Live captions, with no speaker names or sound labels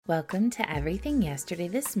Welcome to Everything Yesterday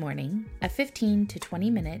This Morning, a 15 to 20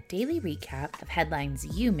 minute daily recap of headlines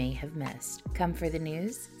you may have missed. Come for the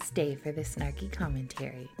news, stay for the snarky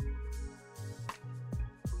commentary.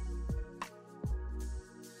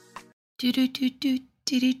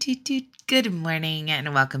 Good morning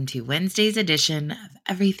and welcome to Wednesday's edition of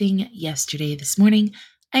Everything Yesterday This Morning.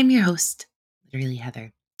 I'm your host, literally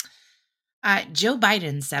Heather. Joe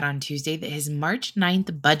Biden said on Tuesday that his March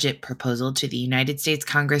 9th budget proposal to the United States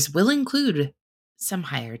Congress will include some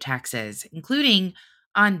higher taxes, including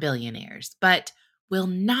on billionaires, but will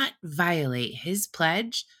not violate his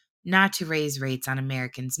pledge not to raise rates on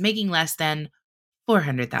Americans making less than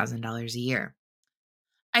 $400,000 a year.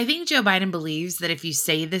 I think Joe Biden believes that if you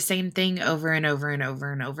say the same thing over and over and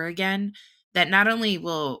over and over again, that not only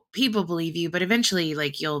will people believe you, but eventually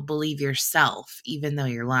you'll believe yourself, even though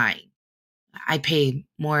you're lying. I pay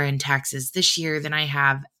more in taxes this year than I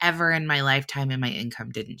have ever in my lifetime, and my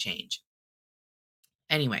income didn't change.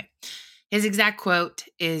 Anyway, his exact quote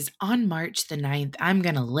is, "On March the 9th, I'm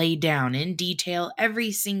going to lay down in detail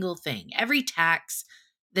every single thing, every tax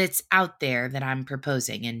that's out there that I'm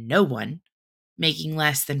proposing, and no one making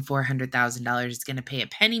less than $400,000 is going to pay a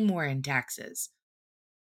penny more in taxes."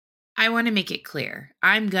 I want to make it clear,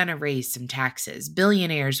 I'm going to raise some taxes.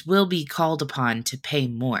 Billionaires will be called upon to pay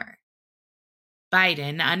more.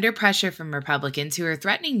 Biden, under pressure from Republicans who are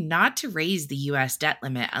threatening not to raise the U.S. debt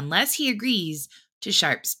limit unless he agrees to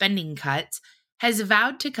sharp spending cuts, has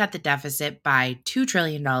vowed to cut the deficit by $2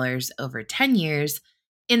 trillion over 10 years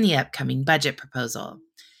in the upcoming budget proposal.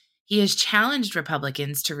 He has challenged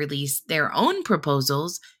Republicans to release their own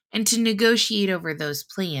proposals and to negotiate over those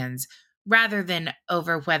plans rather than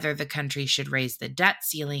over whether the country should raise the debt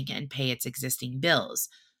ceiling and pay its existing bills,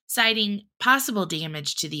 citing possible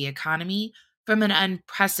damage to the economy from an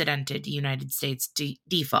unprecedented United States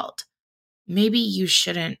default. Maybe you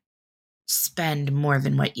shouldn't spend more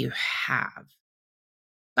than what you have.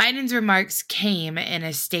 Biden's remarks came in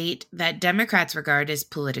a state that Democrats regard as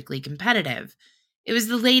politically competitive. It was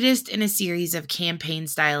the latest in a series of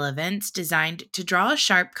campaign-style events designed to draw a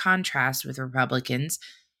sharp contrast with Republicans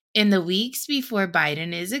in the weeks before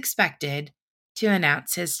Biden is expected to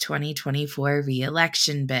announce his 2024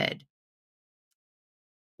 re-election bid.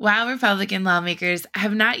 While Republican lawmakers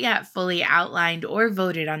have not yet fully outlined or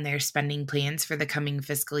voted on their spending plans for the coming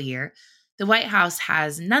fiscal year, the White House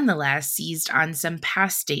has nonetheless seized on some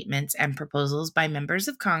past statements and proposals by members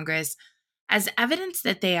of Congress as evidence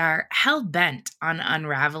that they are hell-bent on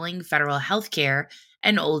unraveling federal health care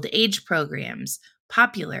and old age programs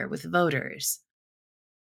popular with voters.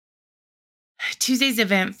 Tuesday's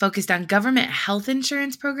event focused on government health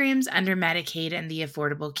insurance programs under Medicaid and the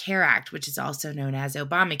Affordable Care Act, which is also known as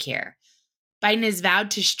Obamacare. Biden has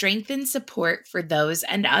vowed to strengthen support for those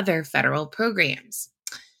and other federal programs.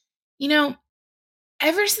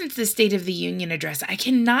 Ever since the State of the Union address, I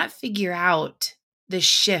cannot figure out the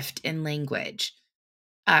shift in language.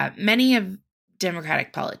 Many of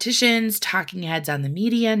Democratic politicians, talking heads on the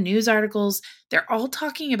media, news articles, they're all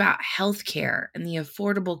talking about healthcare and the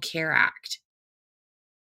Affordable Care Act.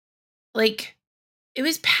 It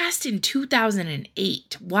was passed in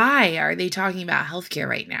 2008. Why are they talking about healthcare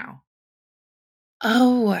right now?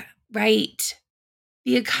 Oh, right.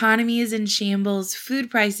 The economy is in shambles.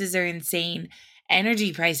 Food prices are insane.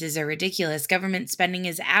 Energy prices are ridiculous. Government spending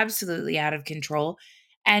is absolutely out of control.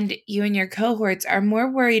 And you and your cohorts are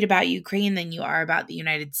more worried about Ukraine than you are about the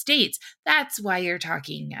United States. That's why you're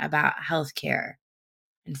talking about healthcare.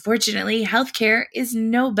 Unfortunately, healthcare is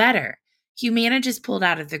no better. Humana just pulled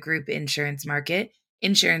out of the group insurance market.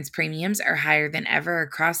 Insurance premiums are higher than ever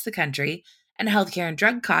across the country, and healthcare and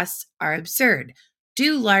drug costs are absurd,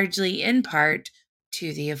 due largely in part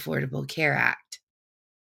to the Affordable Care Act.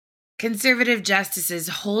 Conservative justices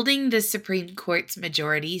holding the Supreme Court's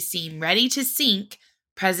majority seem ready to sink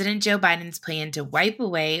President Joe Biden's plan to wipe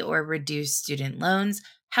away or reduce student loans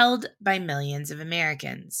held by millions of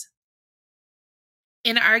Americans.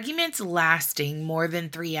 In arguments lasting more than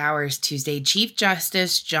 3 hours Tuesday, Chief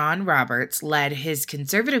Justice John Roberts led his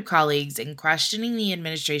conservative colleagues in questioning the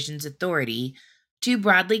administration's authority to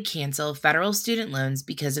broadly cancel federal student loans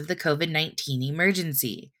because of the COVID-19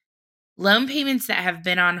 emergency. Loan payments that have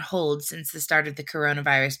been on hold since the start of the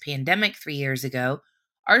coronavirus pandemic 3 years ago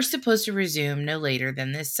are supposed to resume no later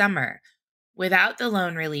than this summer. Without the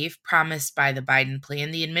loan relief promised by the Biden plan,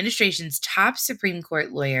 the administration's top Supreme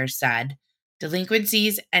Court lawyer said,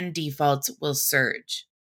 delinquencies and defaults will surge.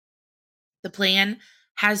 The plan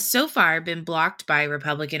has so far been blocked by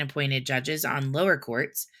Republican-appointed judges on lower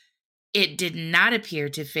courts. It did not appear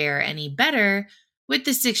to fare any better with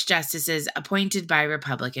the 6 justices appointed by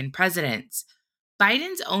Republican presidents.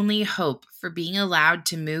 Biden's only hope for being allowed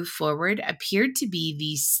to move forward appeared to be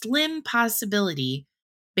the slim possibility,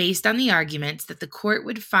 based on the arguments that the court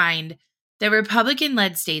would find that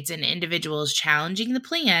Republican-led states and individuals challenging the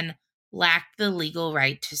plan lacked the legal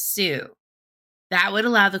right to sue. That would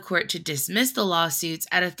allow the court to dismiss the lawsuits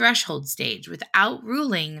at a threshold stage without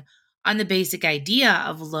ruling on the basic idea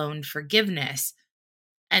of loan forgiveness,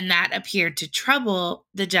 and that appeared to trouble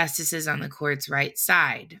the justices on the court's right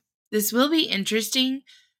side. This will be interesting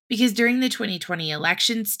because during the 2020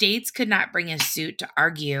 election, states could not bring a suit to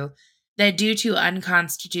argue that due to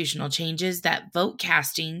unconstitutional changes that vote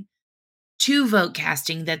casting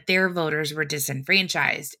that their voters were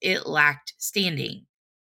disenfranchised. It lacked standing.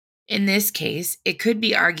 In this case, it could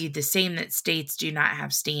be argued the same that states do not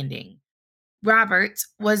have standing. Roberts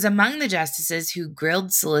was among the justices who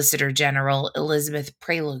grilled Solicitor General Elizabeth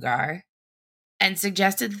Prelogar and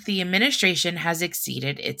suggested that the administration has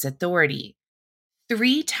exceeded its authority.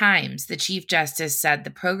 3 times the Chief Justice said the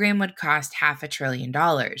program would cost $500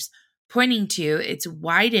 billion, pointing to its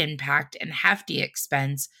wide impact and hefty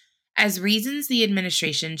expense as reasons the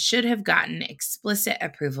administration should have gotten explicit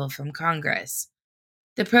approval from Congress.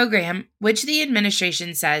 The program, which the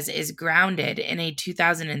administration says is grounded in a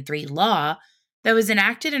 2003 law that was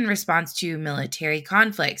enacted in response to military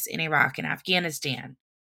conflicts in Iraq and Afghanistan,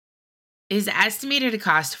 is estimated to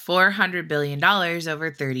cost $400 billion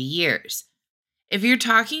over 30 years. If you're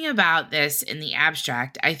talking about this in the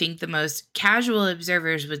abstract, I think the most casual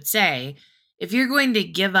observers would say, if you're going to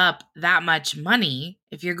give up that much money,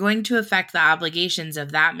 if you're going to affect the obligations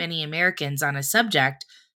of that many Americans on a subject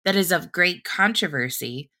that is of great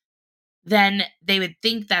controversy, then they would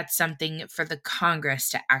think that's something for the Congress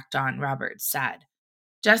to act on, Roberts said.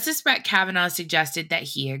 Justice Brett Kavanaugh suggested that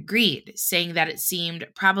he agreed, saying that it seemed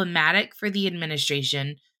problematic for the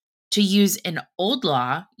administration to use an old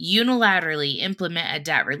law, unilaterally implement a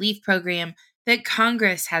debt relief program that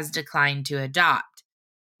Congress has declined to adopt.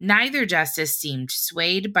 Neither justice seemed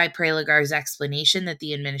swayed by Prelogar's explanation that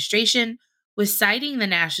the administration was citing the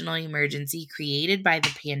national emergency created by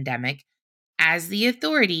the pandemic as the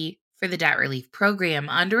authority for the debt relief program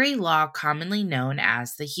under a law commonly known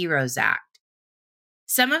as the HEROES Act.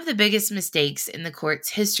 Some of the biggest mistakes in the court's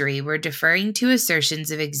history were deferring to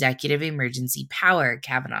assertions of executive emergency power,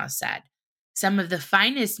 Kavanaugh said. Some of the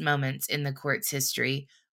finest moments in the court's history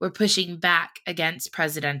were pushing back against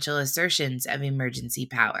presidential assertions of emergency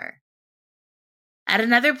power. At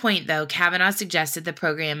another point, though, Kavanaugh suggested the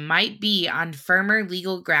program might be on firmer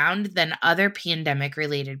legal ground than other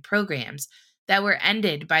pandemic-related programs that were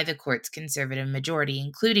ended by the court's conservative majority,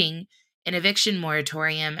 including an eviction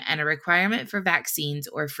moratorium and a requirement for vaccines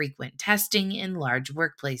or frequent testing in large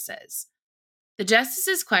workplaces. The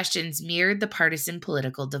justices' questions mirrored the partisan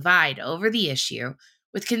political divide over the issue,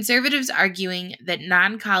 with conservatives arguing that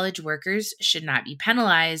non-college workers should not be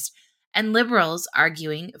penalized and liberals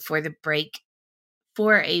arguing for a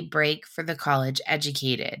break for the college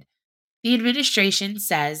educated. The administration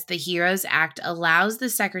says the HEROES Act allows the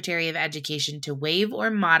Secretary of Education to waive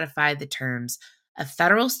or modify the terms of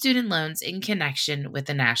federal student loans in connection with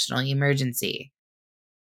the national emergency.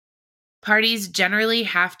 Parties generally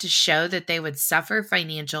have to show that they would suffer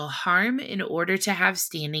financial harm in order to have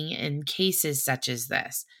standing in cases such as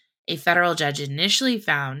this. A federal judge initially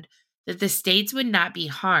found that the states would not be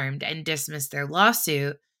harmed and dismissed their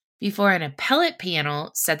lawsuit before an appellate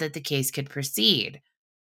panel said that the case could proceed.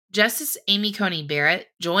 Justice Amy Coney Barrett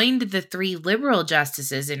joined the 3 liberal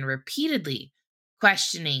justices in repeatedly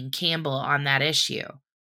questioning Campbell on that issue,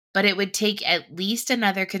 but it would take at least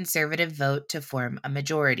another conservative vote to form a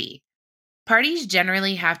majority. Parties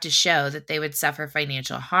generally have to show that they would suffer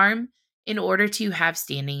financial harm in order to have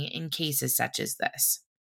standing in cases such as this.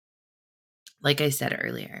 Like I said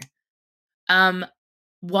earlier,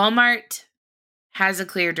 Walmart has a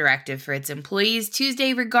clear directive for its employees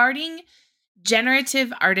Tuesday regarding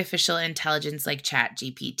generative artificial intelligence like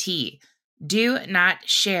ChatGPT. Do not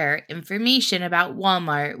share information about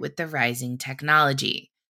Walmart with the rising technology.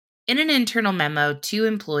 In an internal memo to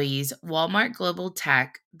employees, Walmart Global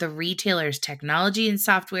Tech, the retailer's technology and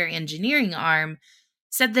software engineering arm,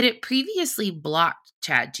 said that it previously blocked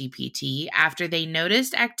ChatGPT after they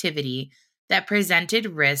noticed activity that presented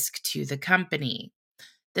risk to the company.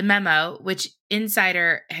 The memo, which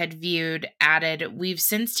Insider had viewed, added, "We've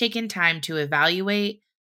since taken time to evaluate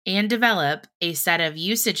and develop a set of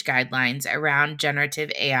usage guidelines around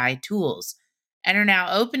generative AI tools, and are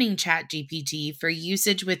now opening ChatGPT for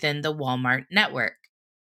usage within the Walmart network."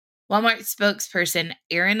 Walmart spokesperson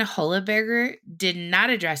Aaron Hollenberger did not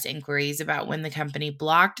address inquiries about when the company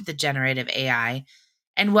blocked the generative AI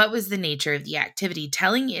And what was the nature of the activity?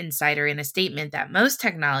 Telling Insider in a statement that most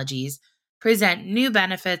technologies present new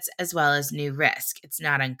benefits as well as new risk. It's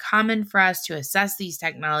not uncommon for us to assess these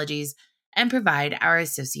technologies and provide our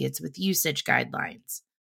associates with usage guidelines.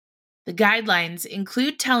 The guidelines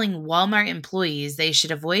include telling Walmart employees they should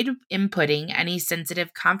avoid inputting any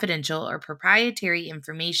sensitive, confidential, or proprietary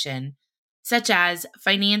information, such as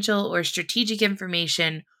financial or strategic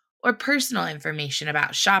information or personal information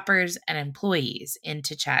about shoppers and employees,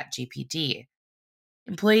 into ChatGPT.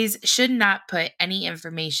 Employees should not put any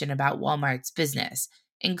information about Walmart's business,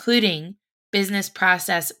 including business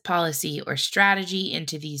process, policy, or strategy,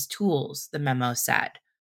 into these tools, the memo said.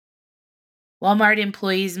 Walmart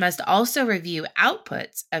employees must also review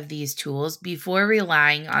outputs of these tools before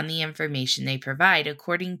relying on the information they provide,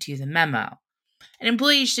 according to the memo. And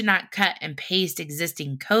employees should not cut and paste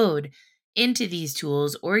existing code into these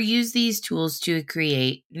tools or use these tools to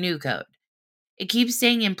create new code. It keeps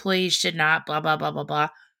saying employees should not, blah, blah, blah, blah, blah.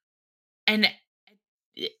 And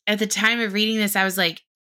at the time of reading this, I was like,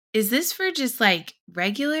 is this for just like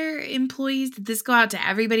regular employees? Did this go out to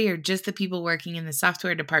everybody or just the people working in the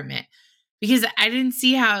software department? Because I didn't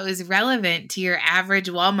see how it was relevant to your average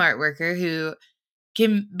Walmart worker who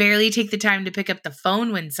can barely take the time to pick up the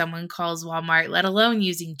phone when someone calls Walmart, let alone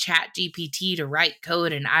using ChatGPT to write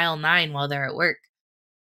code in aisle 9 while they're at work.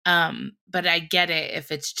 But I get it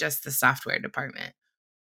if it's just the software department.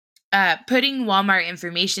 Putting Walmart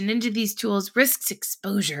information into these tools risks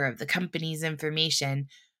exposure of the company's information,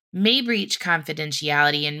 may breach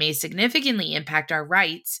confidentiality, and may significantly impact our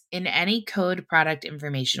rights in any code, product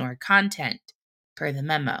information, or content, per the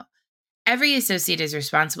memo. Every associate is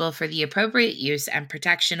responsible for the appropriate use and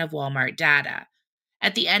protection of Walmart data.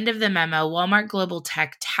 At the end of the memo, Walmart Global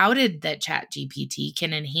Tech touted that ChatGPT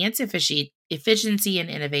can enhance efficiency and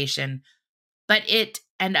innovation, but it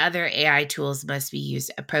and other AI tools must be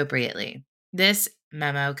used appropriately. This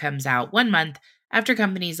memo comes out 1 month after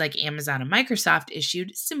companies like Amazon and Microsoft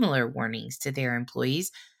issued similar warnings to their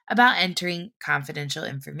employees about entering confidential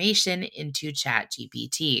information into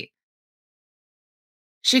ChatGPT.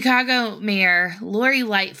 Chicago Mayor Lori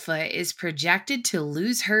Lightfoot is projected to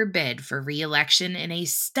lose her bid for re-election in a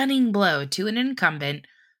stunning blow to an incumbent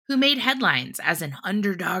who made headlines as an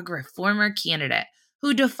underdog reformer candidate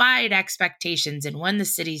who defied expectations and won the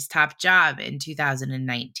city's top job in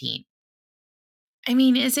 2019. I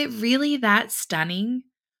mean, is it really that stunning?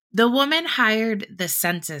 The woman hired the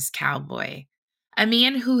census cowboy, a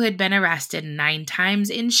man who had been arrested 9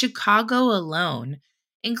 times in Chicago alone,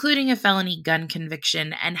 including a felony gun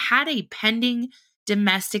conviction, and had a pending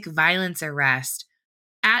domestic violence arrest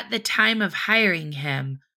at the time of hiring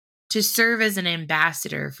him to serve as an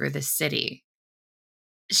ambassador for the city.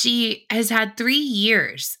 She has had 3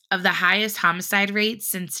 years of the highest homicide rate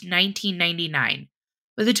since 1999,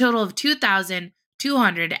 with a total of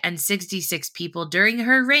 2,266 people during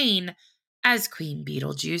her reign as Queen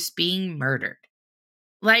Beetlejuice being murdered.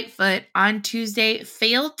 Lightfoot on Tuesday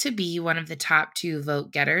failed to be one of the top 2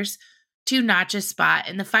 vote getters to notch a spot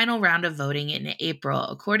in the final round of voting in April,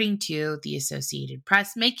 according to the Associated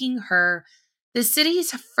Press, making her the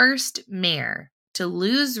city's first mayor to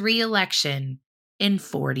lose re-election in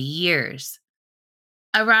 40 years.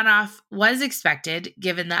 A runoff was expected,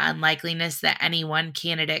 given the unlikeliness that any one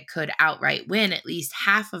candidate could outright win at least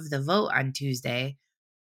half of the vote on Tuesday.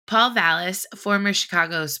 Paul Vallis, former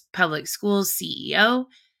Chicago's public schools CEO,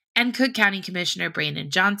 and Cook County Commissioner Brandon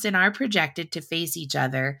Johnson are projected to face each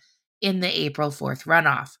other in the April 4th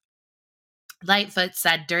runoff. Lightfoot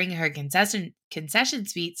said during her concession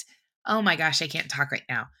speech, oh my gosh, I can't talk right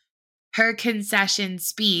now. Her concession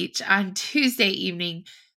speech on Tuesday evening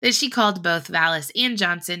that she called both Vallis and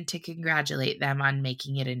Johnson to congratulate them on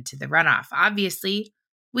making it into the runoff. Obviously,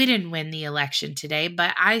 we didn't win the election today,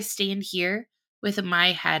 but I stand here with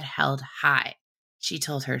my head held high, she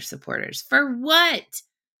told her supporters. For what?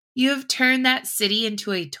 You have turned that city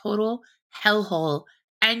into a total hellhole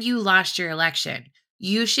and you lost your election.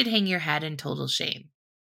 You should hang your head in total shame.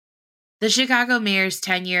 The Chicago mayor's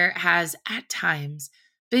tenure has, at times,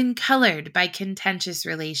 been colored by contentious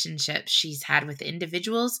relationships she's had with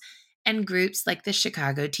individuals and groups like the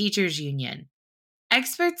Chicago Teachers Union.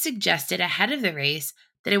 Experts suggested ahead of the race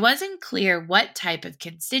that it wasn't clear what type of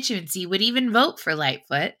constituency would even vote for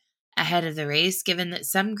Lightfoot ahead of the race, given that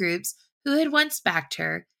some groups who had once backed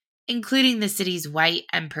her, including the city's white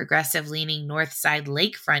and progressive-leaning Northside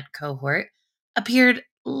Lakefront cohort, appeared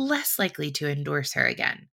less likely to endorse her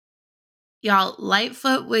again. Y'all,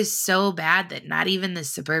 Lightfoot was so bad that not even the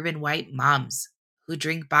suburban white moms who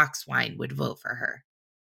drink box wine would vote for her.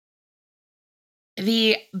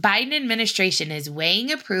 The Biden administration is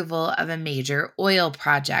weighing approval of a major oil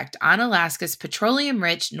project on Alaska's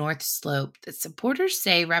petroleum-rich North Slope that supporters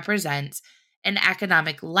say represents an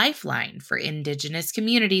economic lifeline for indigenous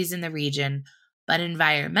communities in the region, but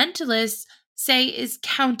environmentalists say is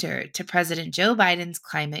counter to President Joe Biden's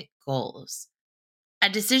climate goals. A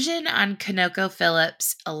decision on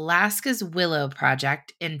ConocoPhillips Alaska's Willow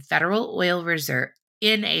project in a federal oil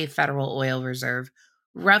reserve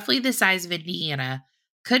roughly the size of Indiana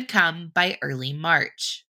could come by early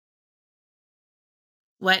March.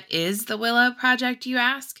 What is the Willow project, you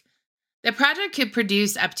ask? The project could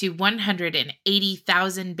produce up to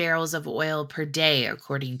 180,000 barrels of oil per day,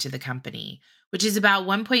 according to the company, which is about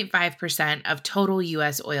 1.5% of total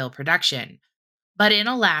U.S. oil production. But in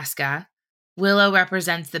Alaska, Willow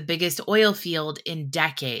represents the biggest oil field in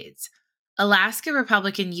decades. Alaska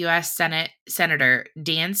Republican U.S. Senator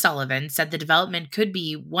Dan Sullivan said the development could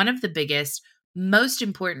be one of the biggest, most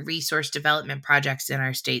important resource development projects in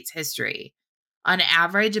our state's history. On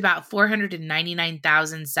average, about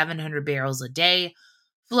 499,700 barrels a day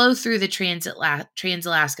flow through the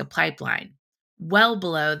Trans-Alaska Pipeline, well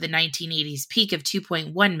below the 1980s peak of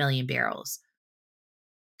 2.1 million barrels.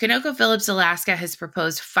 ConocoPhillips Alaska has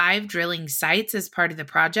proposed 5 drilling sites as part of the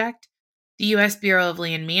project. The U.S. Bureau of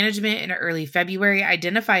Land Management in early February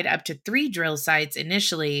identified up to 3 drill sites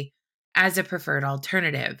initially as a preferred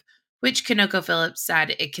alternative, which ConocoPhillips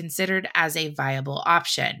said it considered as a viable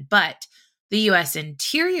option. But the U.S.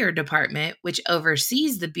 Interior Department, which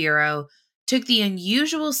oversees the Bureau, took the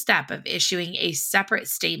unusual step of issuing a separate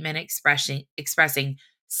statement expressing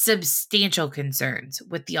substantial concerns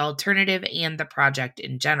with the alternative and the project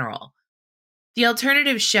in general. The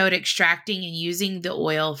alternative showed extracting and using the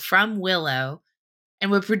oil from Willow and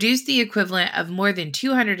would produce the equivalent of more than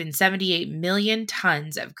 278 million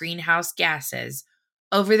tons of greenhouse gases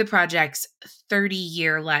over the project's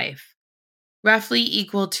 30-year life, roughly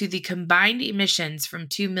equal to the combined emissions from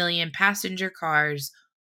 2 million passenger cars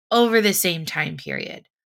over the same time period.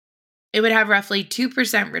 It would have roughly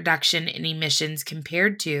 2% reduction in emissions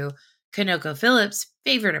compared to ConocoPhillips'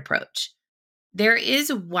 favorite approach. There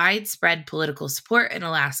is widespread political support in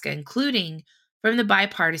Alaska, including from the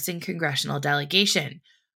bipartisan congressional delegation,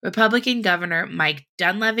 Republican Governor Mike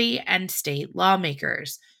Dunleavy, and state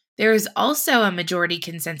lawmakers. There is also a majority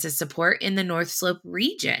consensus support in the North Slope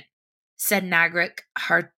region, said Nagrik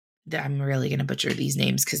I'm really going to butcher these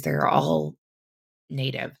names because they're all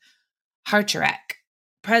native. Hartcherek,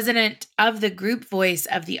 president of the group Voice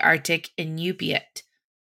of the Arctic Inupiat,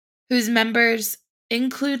 whose members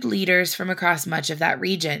include leaders from across much of that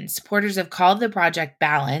region. Supporters have called the project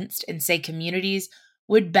balanced and say communities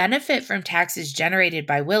would benefit from taxes generated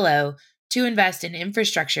by Willow to invest in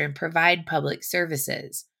infrastructure and provide public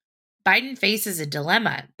services. Biden faces a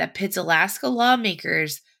dilemma that pits Alaska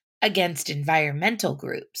lawmakers against environmental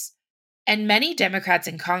groups, and many Democrats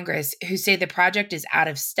in Congress who say the project is out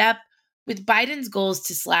of step with Biden's goals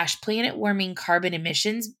to slash planet-warming carbon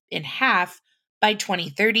emissions in half by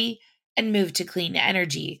 2030 and move to clean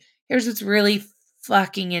energy. Here's what's really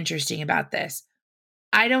fucking interesting about this.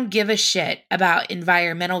 I don't give a shit about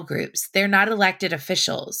environmental groups. They're not elected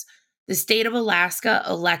officials. The state of Alaska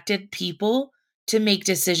elected people to make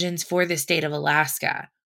decisions for the state of Alaska.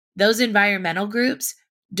 Those environmental groups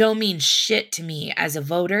don't mean shit to me as a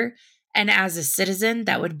voter and as a citizen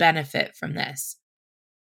that would benefit from this.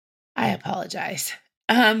 I apologize.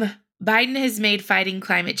 Biden has made fighting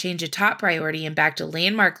climate change a top priority and backed a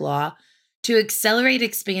landmark law to accelerate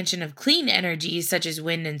expansion of clean energy such as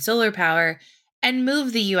wind and solar power and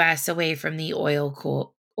move the U.S. away from the oil,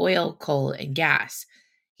 coal, and gas.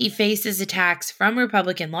 He faces attacks from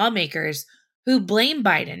Republican lawmakers who blame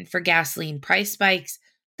Biden for gasoline price spikes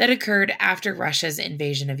that occurred after Russia's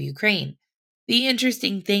invasion of Ukraine. The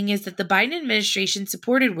interesting thing is that the Biden administration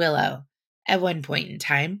supported Willow at one point in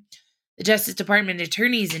time. The Justice Department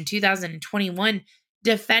attorneys in 2021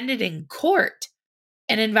 defended in court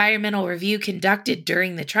an environmental review conducted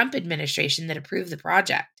during the Trump administration that approved the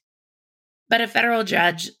project. But a federal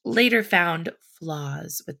judge later found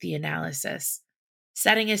flaws with the analysis,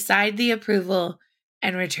 setting aside the approval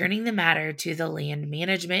and returning the matter to the Land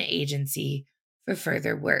Management Agency for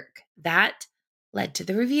further work. That led to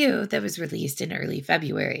the review that was released in early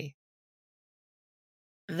February.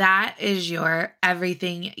 That is your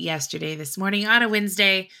Everything Yesterday this morning on a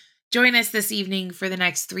Wednesday. Join us this evening for the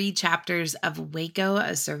next 3 chapters of Waco,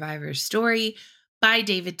 A Survivor's Story by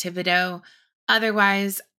David Thibodeau.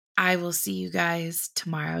 Otherwise, I will see you guys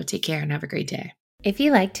tomorrow. Take care and have a great day. If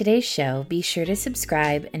you like today's show, be sure to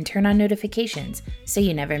subscribe and turn on notifications so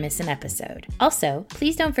you never miss an episode. Also,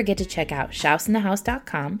 please don't forget to check out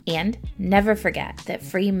shouseinthehouse.com, and never forget that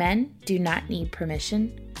free men do not need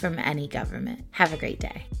permission from any government. Have a great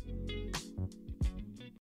day.